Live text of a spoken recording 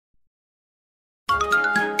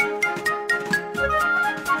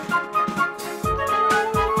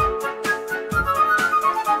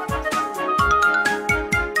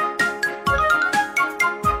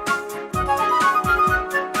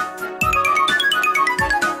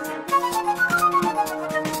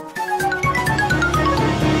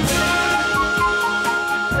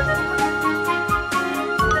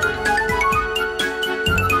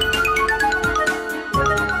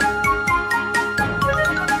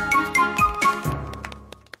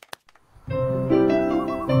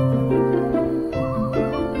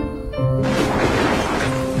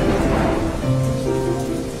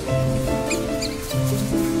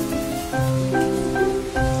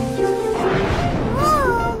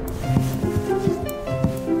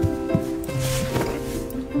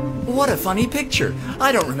What a funny picture.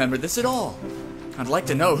 I don't remember this at all. I'd like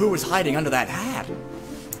to know who was hiding under that hat.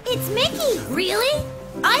 It's Mickey. Really?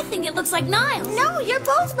 I think it looks like Niles. No, you're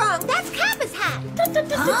both wrong. That's Kappa's hat.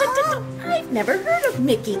 I've never heard of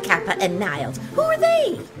Mickey, Kappa, and Niles. Who are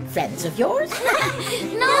they? Friends of yours?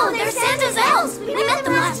 No, they're Santa's elves. We met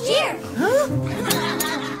them last year. Huh?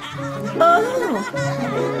 Oh.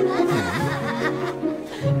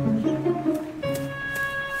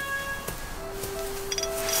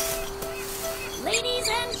 Ladies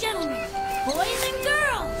and gentlemen, boys and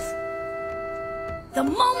girls, the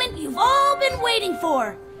moment you've all been waiting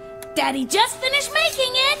for. Daddy just finished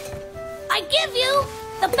making it. I give you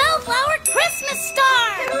the Bellflower Christmas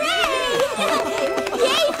Star. Hooray!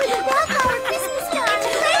 Yay for the Bellflower Christmas Star!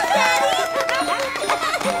 Thanks, Daddy!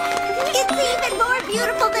 It's even more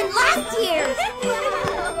beautiful than last year's.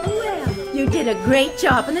 Well, you did a great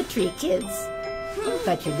job on the tree, kids.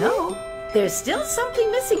 But you know, there's still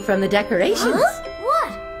something missing from the decorations. Huh?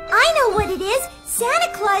 What? I know what it is. Santa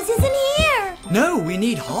Claus isn't here. No, we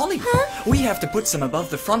need holly. Huh? We have to put some above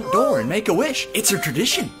the front door and make a wish. It's a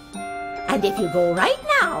tradition. And if you go right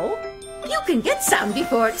now, you can get some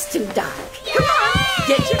before it's too dark. Come on,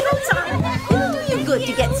 get your coats on. It'll do you good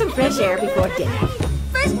to get some fresh air before dinner.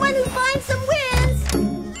 First one who finds some wins.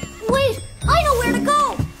 Wait, I know where to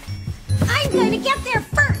go. I'm going to get there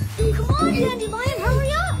first. Come on, Dandelion,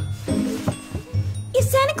 hurry up. If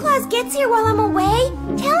Santa Claus gets here while I'm away,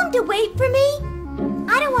 tell him to wait for me.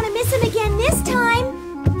 I don't want to miss him again this time.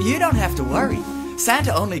 You don't have to worry.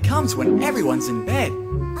 Santa only comes when everyone's in bed.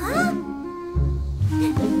 Huh?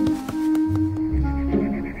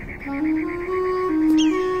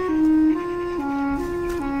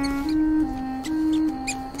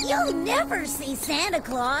 You'll never see Santa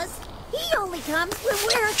Claus. He only comes when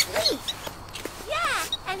we're asleep. Yeah,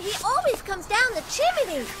 and he always comes down the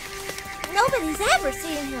chimney. Nobody's ever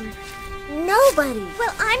seen him. Nobody.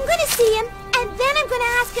 Well, I'm going to see him, and then I'm going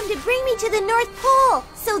to ask him to bring me to the North Pole.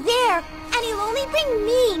 So there, and he'll only bring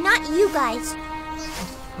me, not you guys.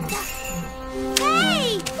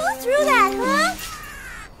 Hey, who threw that, huh?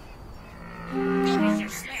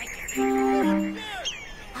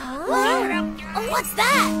 Huh? Oh, what's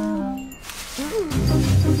that?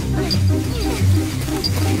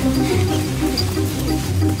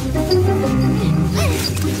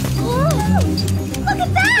 Look at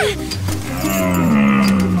that!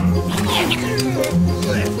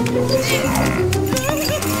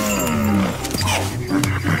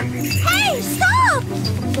 Hey, stop!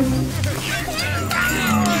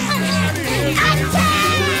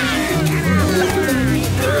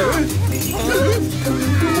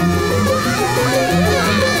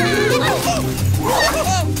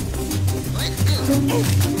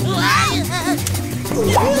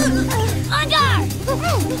 On guard!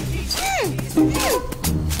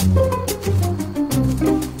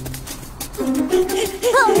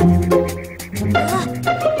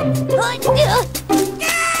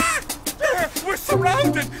 We're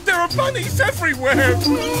surrounded! There are bunnies everywhere! Get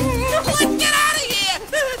out of here!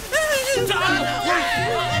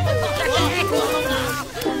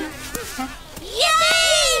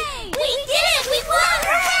 Yay! We did it! We won!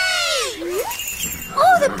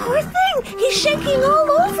 Oh, the poor thing! He's shaking all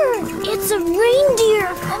over! It's a reindeer!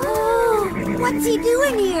 Oh, what's he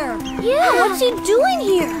doing here? Yeah, what's he doing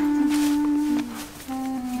here?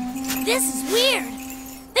 This is weird.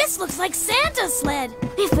 This looks like Santa's sled.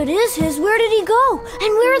 If it is his, where did he go?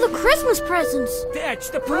 And where are the Christmas presents? That's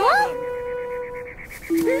the problem!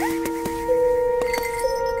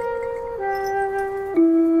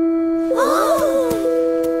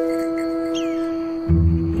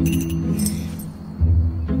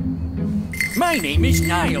 My name is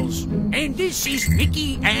Niles, and this is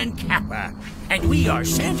Mickey and Kappa, and we are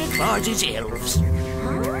Santa Claus's elves.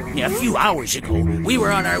 A few hours ago, we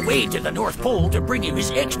were on our way to the North Pole to bring him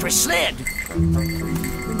his extra sled.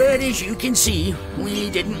 But as you can see, we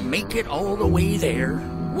didn't make it all the way there.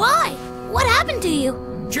 Why? What happened to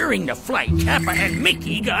you? During the flight, Kappa and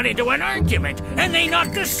Mickey got into an argument, and they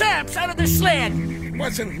knocked the saps out of the sled.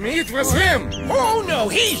 Wasn't me, it was him. Oh no,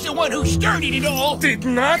 he's the one who started it all. Did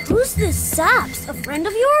not? Who's this Saps? A friend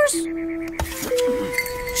of yours?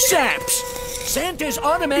 SAPS, Santa's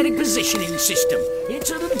automatic positioning system. It's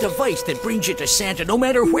a little device that brings you to Santa no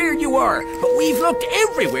matter where you are. But we've looked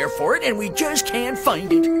everywhere for it and we just can't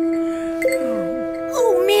find it.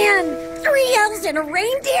 Oh man, 3 elves and a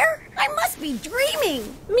reindeer? I must be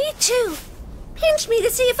dreaming. Me too. Pinch me to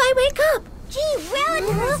see if I wake up. Gee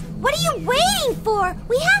willikers, what are you waiting for?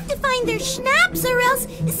 We have to find their schnapps or else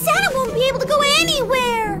Santa won't be able to go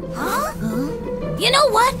anywhere. Huh? You know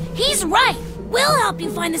what? He's right. We'll help you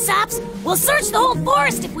find the saps. We'll search the whole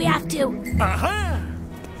forest if we have to. Uh-huh.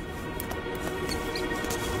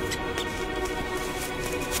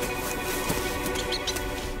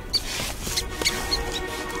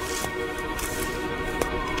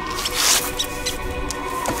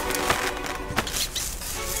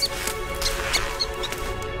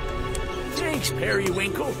 Thanks,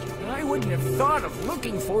 Periwinkle. I wouldn't have thought of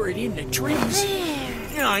looking for it in the trees.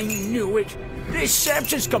 I knew it. This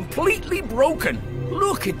saps is completely broken.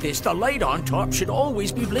 Look at this. The light on top should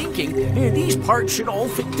always be blinking, and these parts should all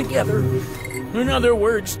fit together. In other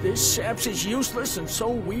words, this saps is useless, and so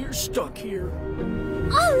we're stuck here.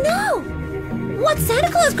 Oh no! What's Santa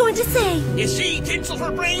Claus going to say? You see, Tinsel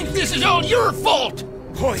for Brains, this is all your fault.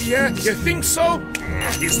 Oh yeah, you think so?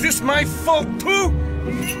 Is this my fault too?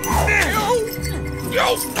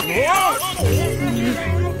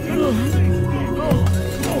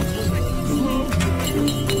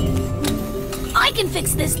 I can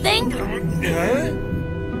fix this thing. Huh?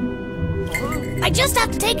 I just have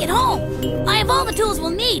to take it home. I have all the tools we'll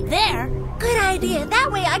need there. Good idea. That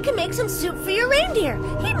way I can make some soup for your reindeer.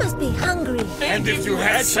 He must be hungry. And if you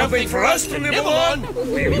had something for us to nibble on,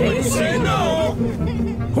 we wouldn't say no.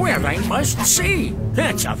 Well, I must say,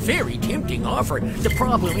 that's a very tempting offer. The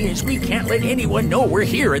problem is we can't let anyone know we're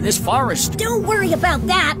here in this forest. Don't worry about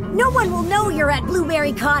that. No one will know you're at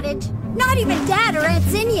Blueberry Cottage. Not even Dad or Aunt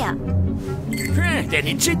Zinnia. Then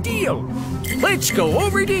it's a deal. Let's go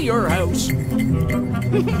over to your house. Hey,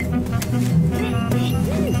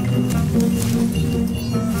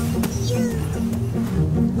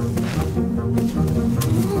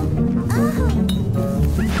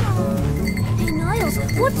 Niles,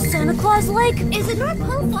 what's Santa Claus like? Is the North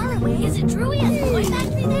Pole far away? Is it true he has a toy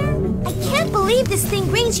factory there? I can't believe this thing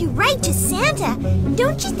brings you right to Santa.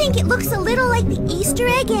 Don't you think it looks a little like the Easter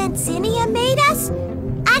egg Aunt Zinnia made us?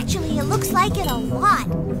 Actually, it looks like it a lot.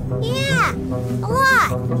 Yeah, a lot.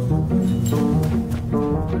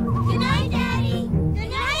 Good night, Daddy. Good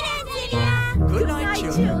night, Aunt Zinnia. Good night,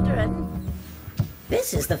 children. Children.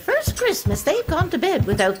 This is the first Christmas they've gone to bed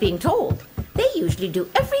without being told. They usually do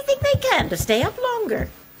everything they can to stay up longer.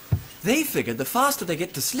 They figured the faster they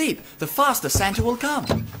get to sleep, the faster Santa will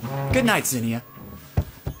come. Good night, Zinnia.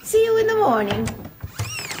 See you in the morning.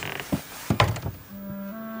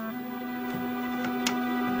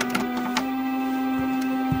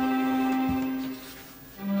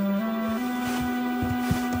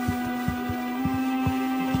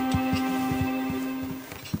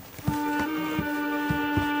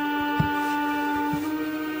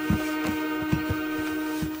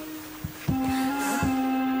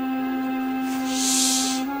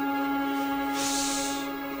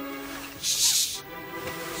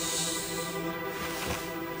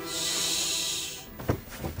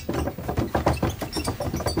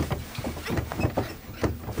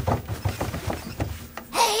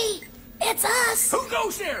 It's us! Who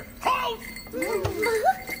goes there? Halt!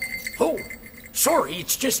 Oh, sorry,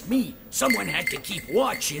 it's just me. Someone had to keep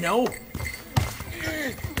watch, you know.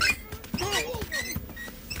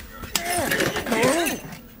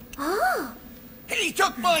 He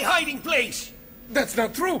took my hiding place. That's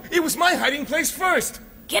not true. It was my hiding place first.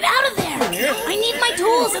 Get out of there! I need my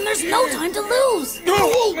tools and there's no time to lose!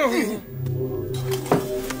 No!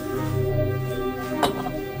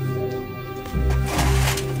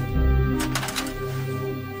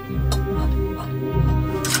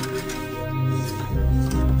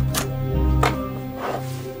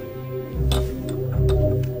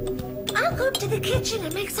 I'll go up to the kitchen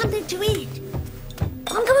and make something to eat.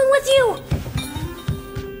 I'm coming with you.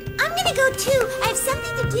 I'm gonna go too. I have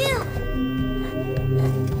something to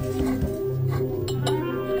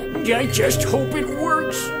do. I just hope it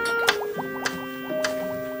works.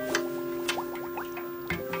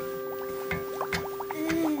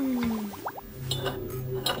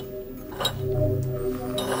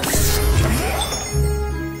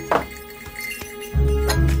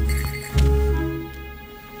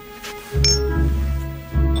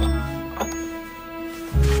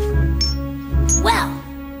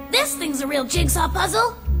 real jigsaw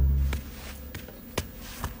puzzle.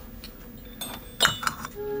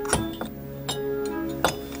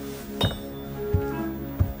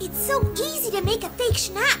 It's so easy to make a fake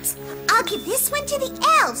schnapps. I'll give this one to the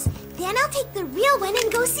elves. Then I'll take the real one and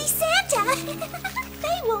go see Santa.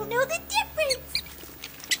 They won't know the difference.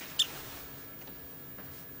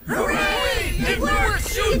 Hooray! It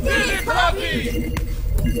worked! You did it, Poppy!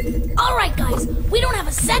 All right, guys, we don't have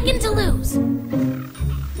a second to lose.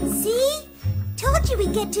 See? Told you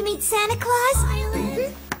we'd get to meet Santa Claus.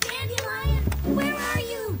 Violet, Dandelion, where are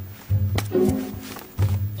you?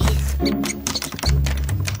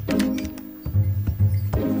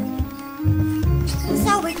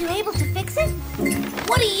 So, were you able to fix it?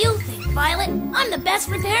 What do you think, Violet? I'm the best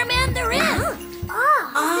repairman there is. Does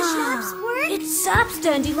the schnapps work? It stops,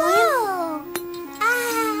 Dandelion.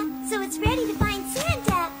 Oh. So it's ready to find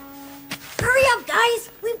Santa. Hurry up, guys.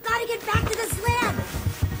 We've got to get back to the sled.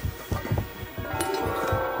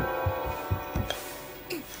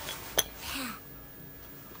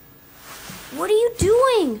 What are you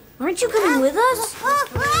doing? Aren't you coming with us?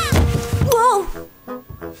 Whoa!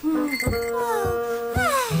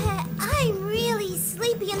 I'm really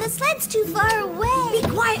sleepy and the sled's too far away. Be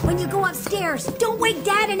quiet when you go upstairs. Don't wake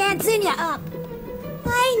Dad and Aunt Zinnia up.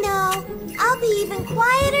 I know. I'll be even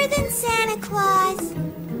quieter than Santa Claus.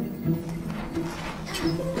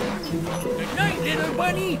 Good night, little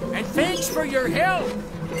bunny, and thanks for your help.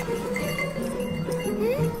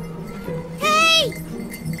 Hey!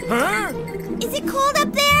 Huh? Is it cold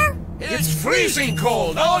up there? It's freezing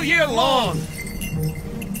cold all year long.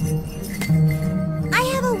 I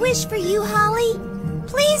have a wish for you, Holly.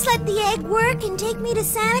 Please let the egg work and take me to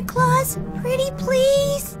Santa Claus. Pretty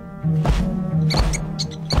please.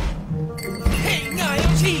 Hey,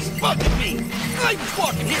 Niles, he's bugging me. I was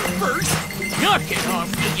walking here first. Knock it off,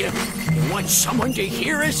 will you? You want someone to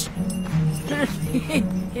hear us?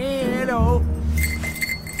 Hello.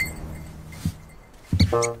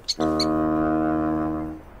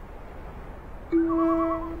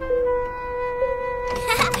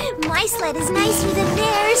 My sled is nicer than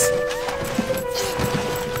theirs.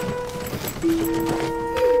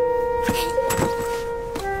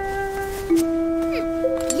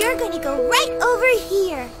 You're going to go right over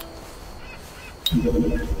here.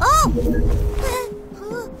 Oh!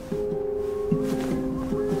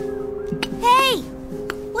 Hey!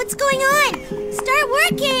 What's going on? Start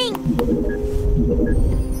working!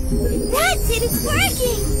 That's it, it's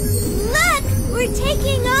working! Look, we're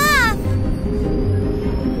taking off!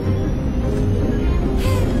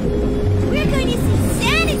 We're going to see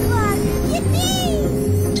Santa Claus! Yippee!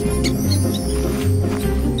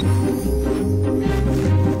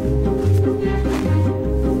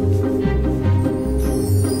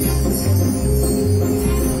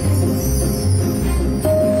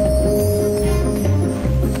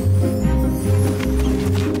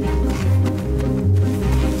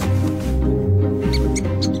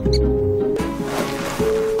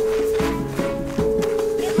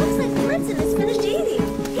 It looks like Blitzen has finished eating.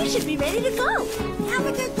 He should be ready to go. Have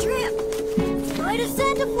a good trip. Try to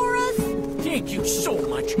Santa for us. Thank you so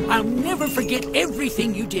much. I'll never forget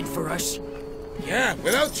everything you did for us. Yeah,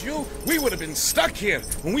 without you, we would have been stuck here.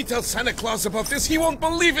 When we tell Santa Claus about this, he won't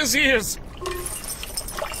believe his ears.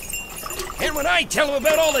 And when I tell him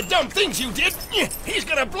about all the dumb things you did, he's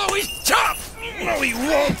gonna blow his top. No, he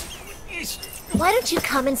won't. Why don't you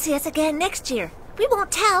come and see us again next year? We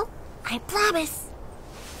won't tell. I promise.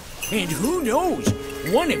 And who knows?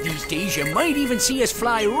 One of these days you might even see us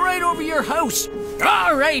fly right over your house.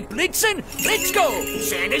 All right, Blitzen, let's go.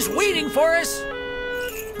 Santa's waiting for us.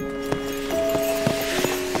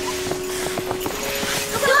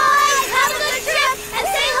 Bye! Have a good trip and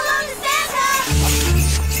say hello to Santa!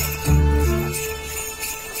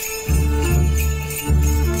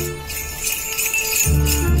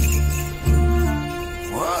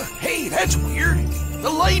 What? Hey, that's weird. The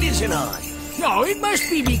light isn't on. No, it must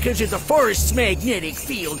be because of the forest's magnetic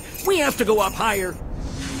field. We have to go up higher.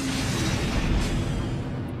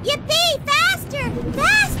 Yippee! Faster!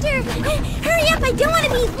 Faster! Hurry up! I don't want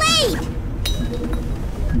to be late!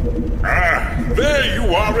 Ah, there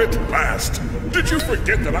you are at last. Did you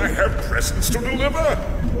forget that I have presents to deliver?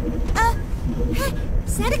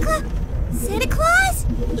 Santa Claus? Santa Claus?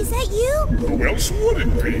 Is that you? Who else would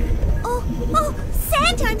it be? Oh,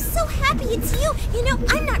 Santa, I'm so happy it's you. You know,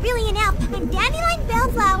 I'm not really an elf. I'm Dandelion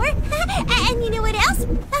Bellflower. And you know what else?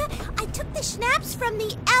 I took the schnapps from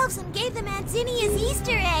the elves and gave them Aunt Zinnia's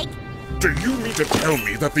Easter egg. Do you mean to tell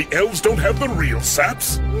me that the elves don't have the real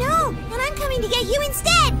saps? No, and I'm coming to get you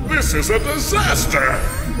instead. This is a disaster!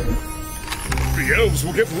 The elves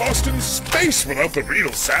will get lost in space without the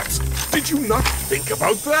beetle saps. Did you not think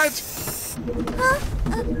about that?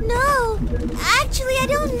 No. Actually, I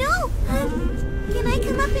don't know. Can I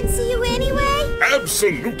come up and see you anyway?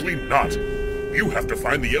 Absolutely not. You have to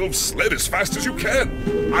find the elves' sled as fast as you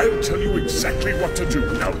can. I'll tell you exactly what to do.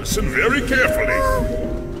 Now listen very carefully. Oh,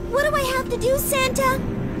 what do I have to do, Santa?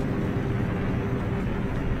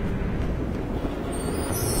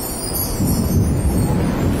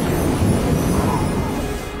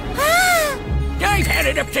 I've had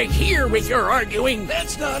it up to here with your arguing.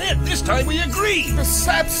 That's not it. This time we agree. The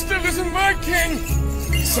sap still isn't working.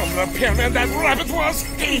 Some repairman that rabbit was.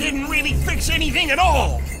 He didn't really fix anything at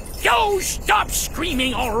all. Yo, stop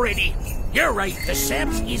screaming already. You're right, the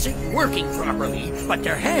saps isn't working properly, but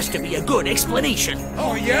there has to be a good explanation.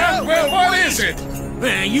 Oh, yeah? Well, what is it?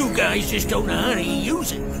 You guys just don't know how to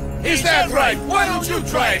use it. Is that right? Why don't you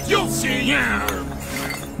try it? You'll see. Yeah.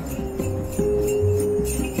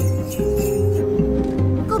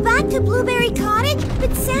 Back to Blueberry Cottage?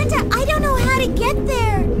 But Santa, I don't know how to get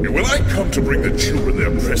there. When I come to bring the children their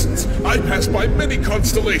presents, I pass by many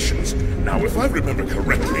constellations. Now, if I remember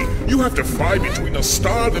correctly, you have to fly between a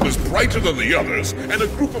star that is brighter than the others and a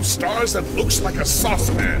group of stars that looks like a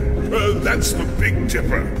saucepan. That's the Big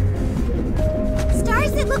Dipper.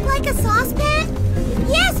 Stars that look like a saucepan?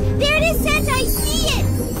 Yes, there it is, Santa, I see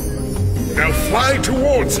it. Now fly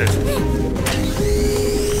towards it.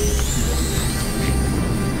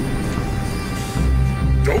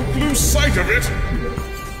 Don't lose sight of it!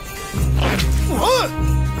 What?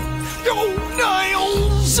 Oh,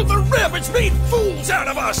 Niles! The rabbits made fools out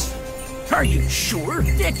of us! Are you sure?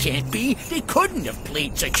 That can't be. They couldn't have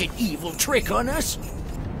played such an evil trick on us.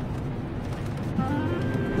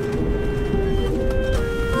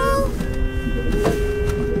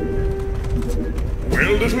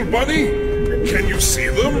 Well, little bunny, can you see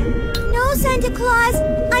them? No, Santa Claus.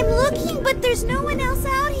 I'm looking, but there's no one else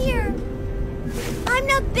out here. I'm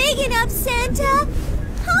not big enough, Santa.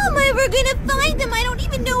 How am I ever gonna find them? I don't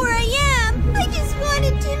even know where I am. I just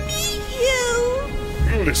wanted to meet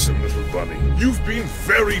you. Listen, little bunny, you've been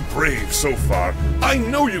very brave so far. I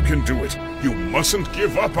know you can do it. You mustn't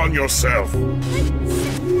give up on yourself. I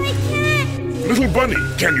can't. Little bunny,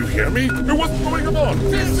 can you hear me? What's going on?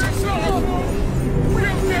 This is awful.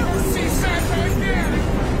 We'll never see Santa again.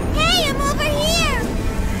 Hey, I'm over here.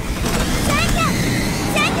 Santa!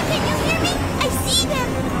 Santa, can you hear me? I see them.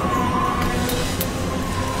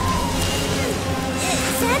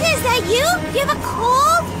 Santa, is that you? You have a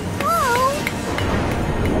cold? Oh.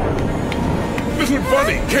 Little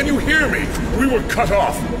bunny, can you hear me? We were cut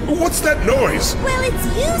off. What's that noise? Well, it's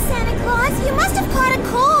you, Santa Claus. You must have caught a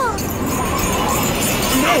cold.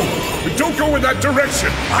 No! Don't go in that direction!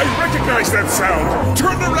 I recognize that sound!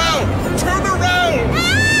 Turn around! Turn around!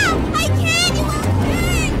 Ah! I can't! You won't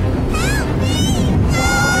turn! Help me!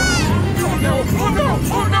 Ah! Oh no! Oh no!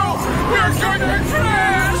 Oh no! We're gonna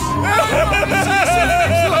crash!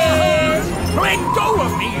 Santa Claus! Let go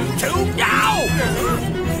of me, you two, now!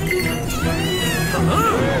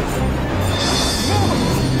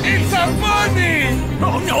 It's a bunny!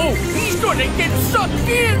 Oh no, he's gonna get sucked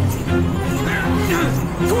in!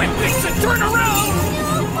 Quick, Vixen, turn around!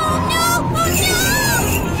 No! Oh no! Oh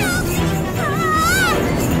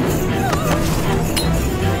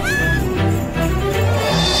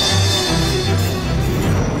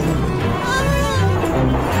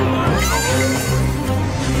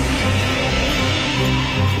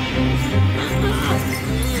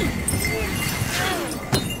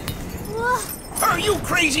no! Are you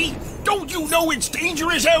crazy? Don't you know it's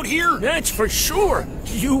dangerous out here? That's for sure.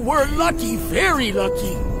 You were lucky, very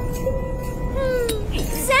lucky.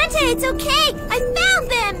 Santa, it's okay. I found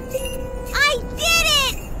them. I did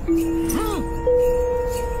it.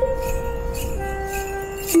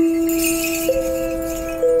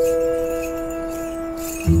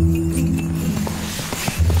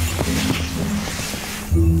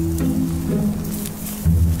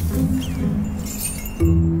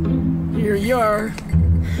 Here you are.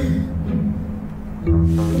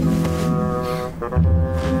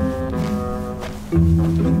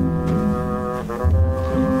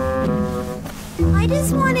 I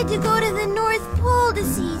just wanted to go to the North Pole to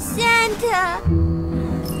see Santa.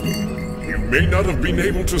 You may not have been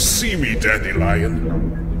able to see me,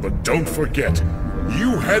 Dandelion, but don't forget,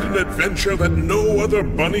 you had an adventure that no other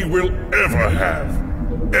bunny will ever have.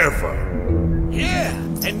 Ever. Yeah,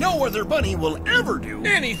 and no other bunny will ever do.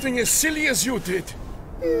 Anything as silly as you did.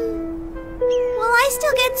 Will I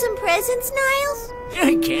still get some presents, Niles?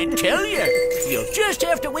 I can't tell you. You'll just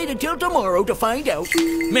have to wait until tomorrow to find out.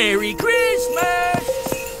 Merry Christmas!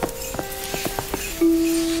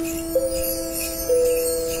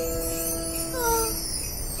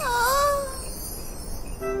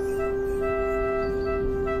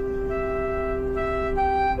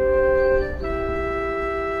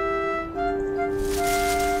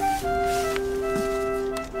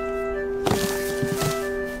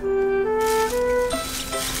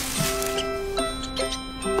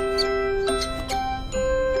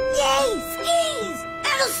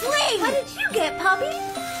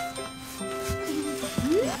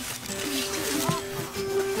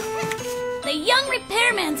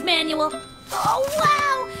 repairman's manual. Oh,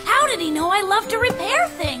 wow! How did he know I love to repair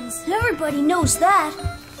things? Everybody knows that.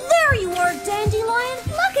 There you are, Dandelion.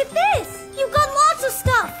 Look at this. You've got lots of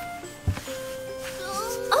stuff.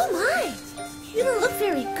 Oh, my. You don't look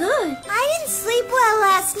very good. I didn't sleep well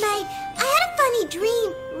last night. I had a funny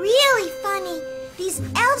dream. Really funny. These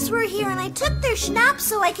elves were here and I took their schnapps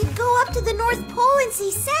so I could go up to the North Pole and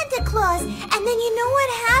see Santa Claus. And then you know what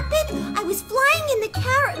happened? I was flying in the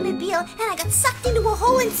carrot-mobile and I got sucked into a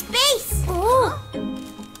hole in space. Oh.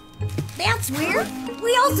 That's weird.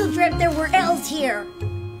 We also dreamt there were elves here.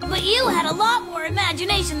 But you had a lot more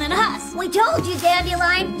imagination than us. We told you,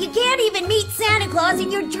 Dandelion, you can't even meet Santa Claus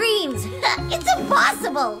in your dreams. It's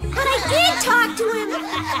impossible. But I did talk to him.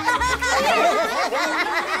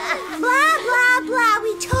 Blah, blah, blah.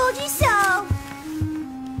 We told you so.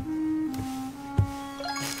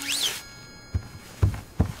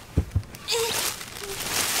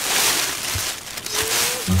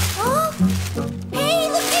 Oh, hey,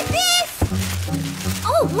 look at this.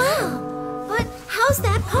 Oh, wow. But how's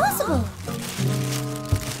that possible?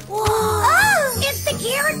 Whoa! Oh, it's the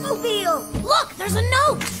carrot-mobile! Look, there's a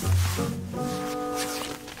note.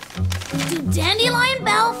 To Dandelion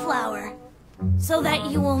Bellflower, so that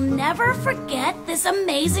you will never forget this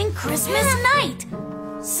amazing Christmas night.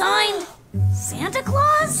 Signed, Santa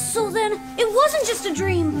Claus? So then, it wasn't just a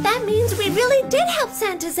dream. That means we really did help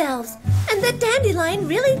Santa's elves. And that Dandelion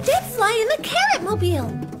really did fly in the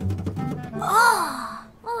carrot-mobile. Oh!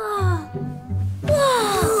 Oh!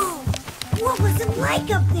 Whoa! What was it like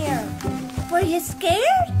up there? Were you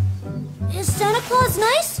scared? Is Santa Claus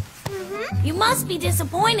nice? Mm-hmm. You must be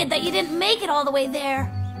disappointed that you didn't make it all the way there.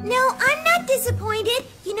 No, I'm not disappointed.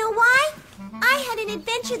 You know why? I had an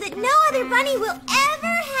adventure that no other bunny will